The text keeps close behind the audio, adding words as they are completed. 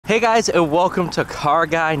Hey guys, and welcome to Car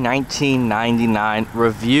Guy 1999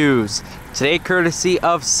 Reviews. Today, courtesy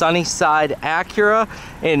of Sunnyside Acura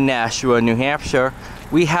in Nashua, New Hampshire,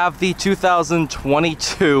 we have the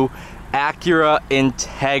 2022 Acura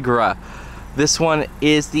Integra. This one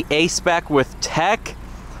is the A-Spec with tech,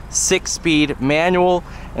 6-speed manual,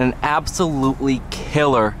 and an absolutely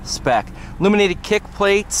killer spec. Illuminated kick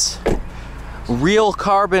plates, real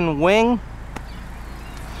carbon wing,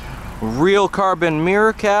 real carbon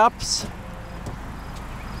mirror caps.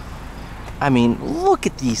 I mean, look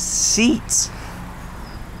at these seats.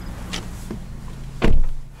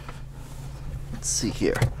 Let's see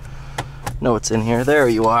here. No, it's in here. There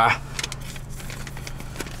you are.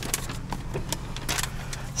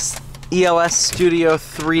 ELS Studio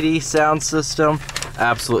 3D sound system.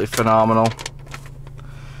 Absolutely phenomenal.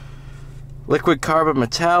 Liquid carbon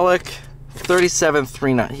metallic.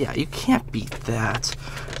 3739. Yeah, you can't beat that.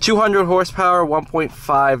 200 horsepower,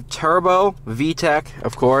 1.5 turbo, VTEC,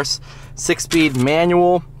 of course. 6-speed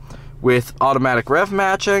manual with automatic rev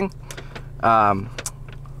matching. Heldeck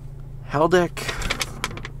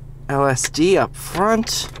LSD up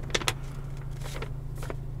front.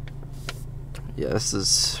 Yeah, this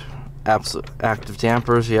is absolute active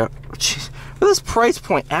dampers. Yeah. Jeez. For this price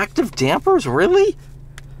point, active dampers? Really?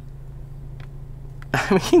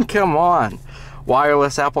 I mean, come on.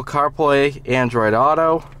 Wireless Apple CarPlay, Android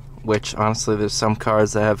Auto, which honestly there's some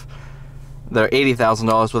cars that are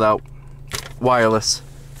 $80,000 without wireless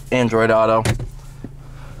Android Auto.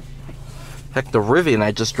 Heck, the Rivian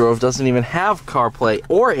I just drove doesn't even have CarPlay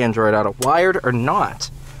or Android Auto, wired or not.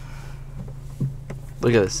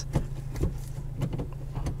 Look at this.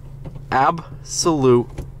 Absolute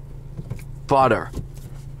butter.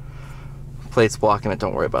 Plate's blocking it,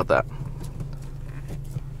 don't worry about that.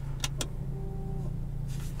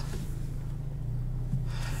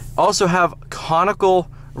 Also have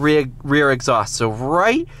conical rear exhaust, so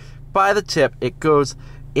right by the tip it goes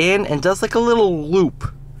in and does like a little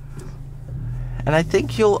loop, and I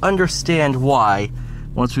think you'll understand why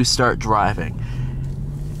once we start driving.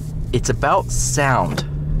 It's about sound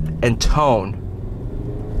and tone.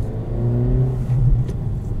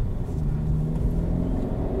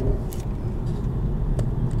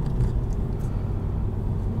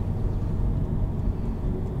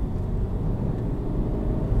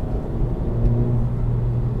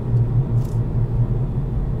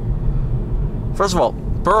 First of all,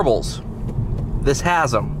 burbles. This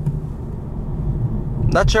has them.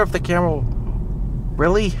 Not sure if the camera will...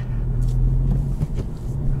 Really?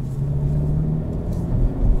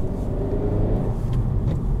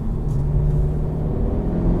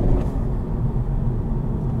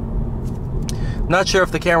 Not sure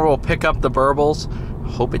if the camera will pick up the burbles.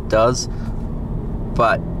 Hope it does.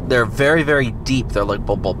 But they're very, very deep. They're like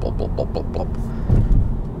bub, bub, bub, bub, bub, bub, bub.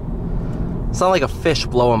 It's not like a fish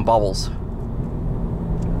blowing bubbles.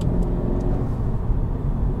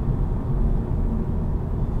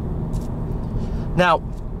 Now,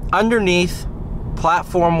 underneath,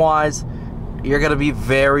 platform-wise, you're going to be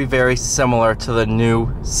very, very similar to the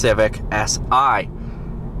new Civic Si.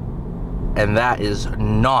 And that is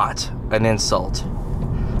not an insult.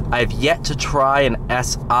 I've yet to try an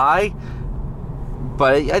Si,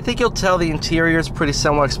 but I think you'll tell the interior is pretty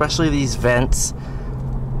similar, especially these vents.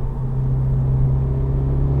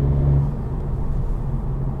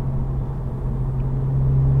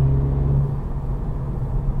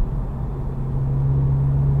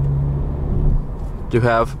 Do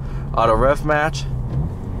have auto rev match.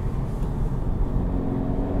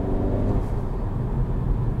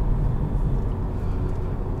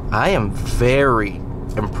 I am very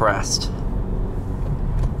impressed.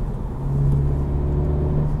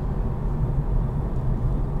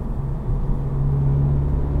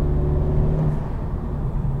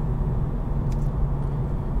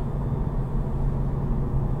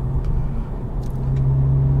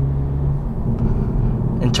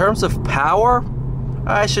 In terms of power,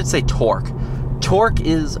 I should say torque. Torque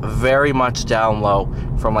is very much down low,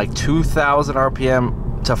 from like 2,000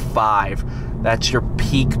 RPM to 5. That's your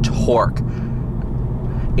peak torque.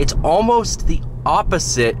 It's almost the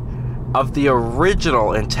opposite of the original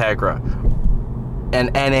Integra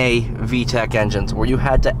and NA VTEC engines, where you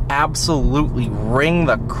had to absolutely wring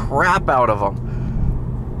the crap out of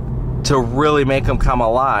them to really make them come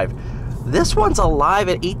alive. This one's alive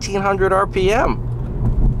at 1,800 RPM.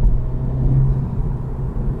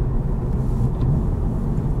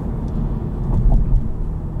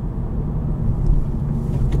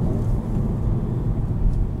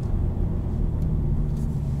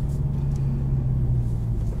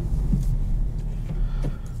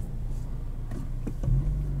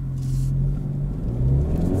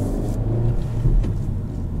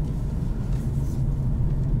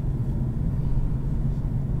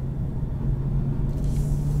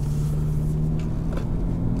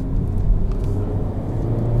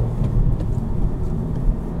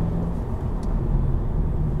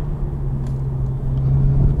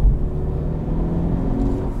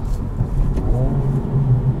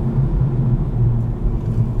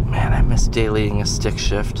 Yes, dailying a stick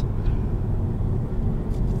shift.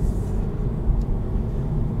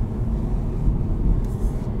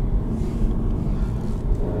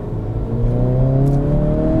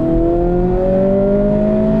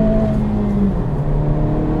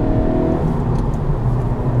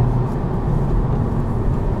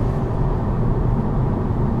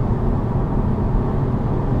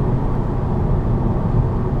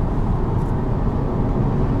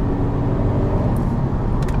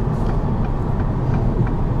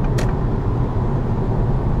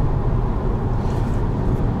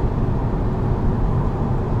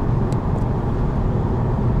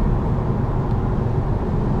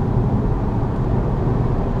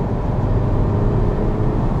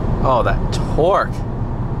 Oh, that torque.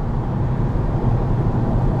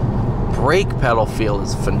 Brake pedal feel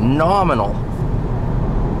is phenomenal.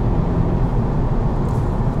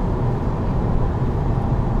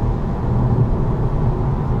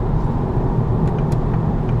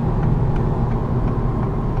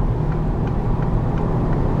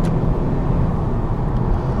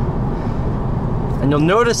 And you'll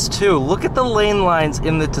notice too, look at the lane lines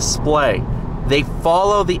in the display. They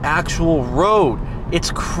follow the actual road. It's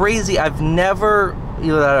crazy. I've never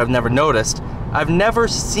noticed. I've never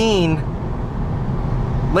seen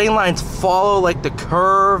lane lines follow like the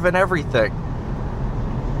curve and everything.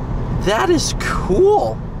 That is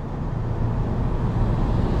cool.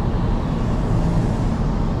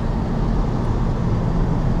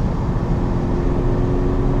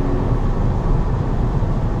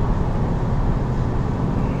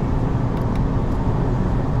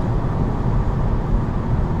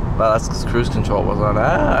 Well, that's because cruise control was on.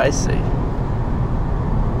 Ah, I see.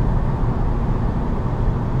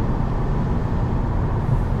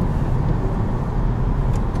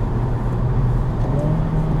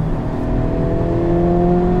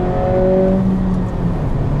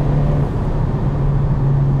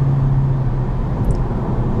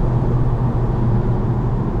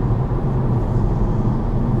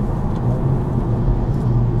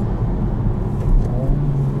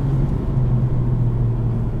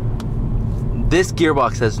 This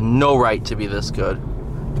gearbox has no right to be this good.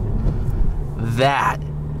 That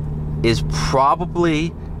is probably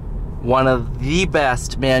one of the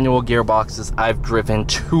best manual gearboxes I've driven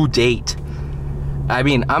to date. I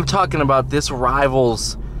mean, I'm talking about this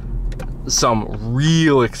rivals some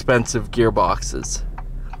real expensive gearboxes.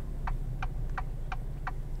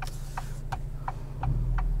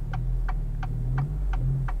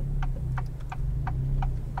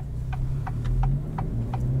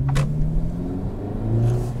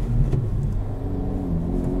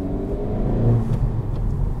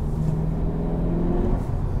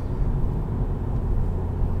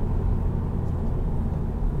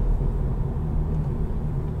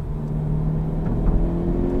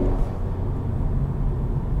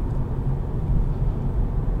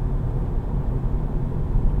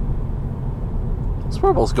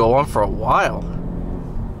 Burbles go on for a while.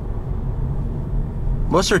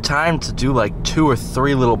 Most of the time to do like 2 or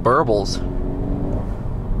 3 little burbles.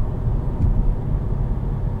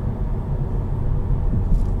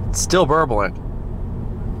 It's still burbling.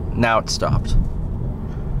 Now it stopped.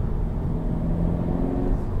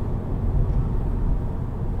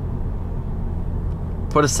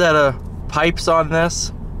 Put a set of pipes on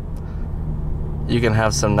this, you can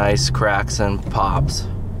have some nice cracks and pops.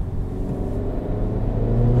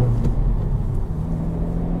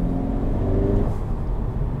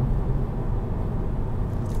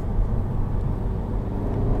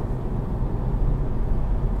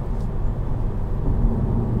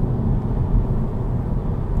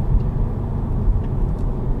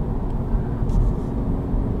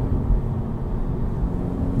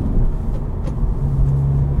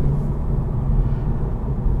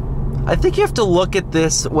 I think you have to look at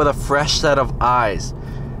this with a fresh set of eyes.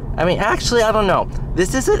 I mean, actually, I don't know.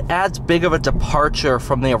 This isn't as big of a departure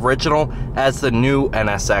from the original as the new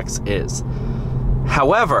NSX is.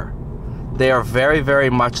 However, they are very, very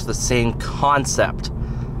much the same concept.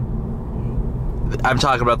 I'm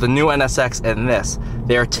talking about the new NSX and this.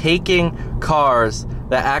 They are taking cars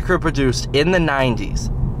that Acura produced in the 90s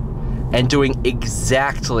and doing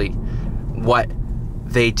exactly what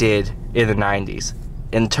they did in the 90s.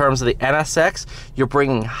 In terms of the NSX, you're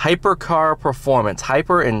bringing hypercar performance,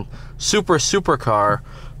 hyper and supercar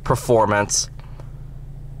performance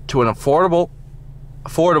to an affordable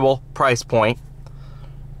price point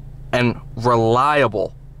and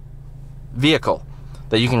reliable vehicle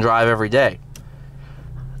that you can drive every day.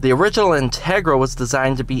 The original Integra was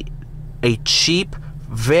designed to be a cheap,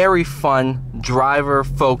 very fun,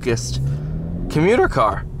 driver-focused commuter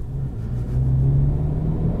car.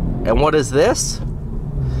 And what is this?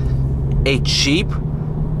 A cheap,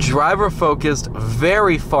 driver-focused,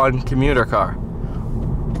 very fun commuter car.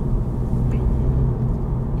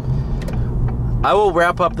 I will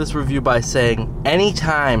wrap up this review by saying,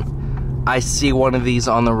 anytime I see one of these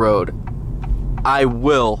on the road, I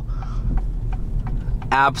will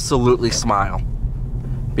absolutely smile,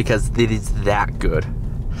 because it is that good.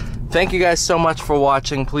 Thank you guys so much for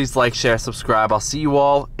watching. Please like, share, subscribe. I'll see you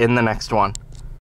all in the next one.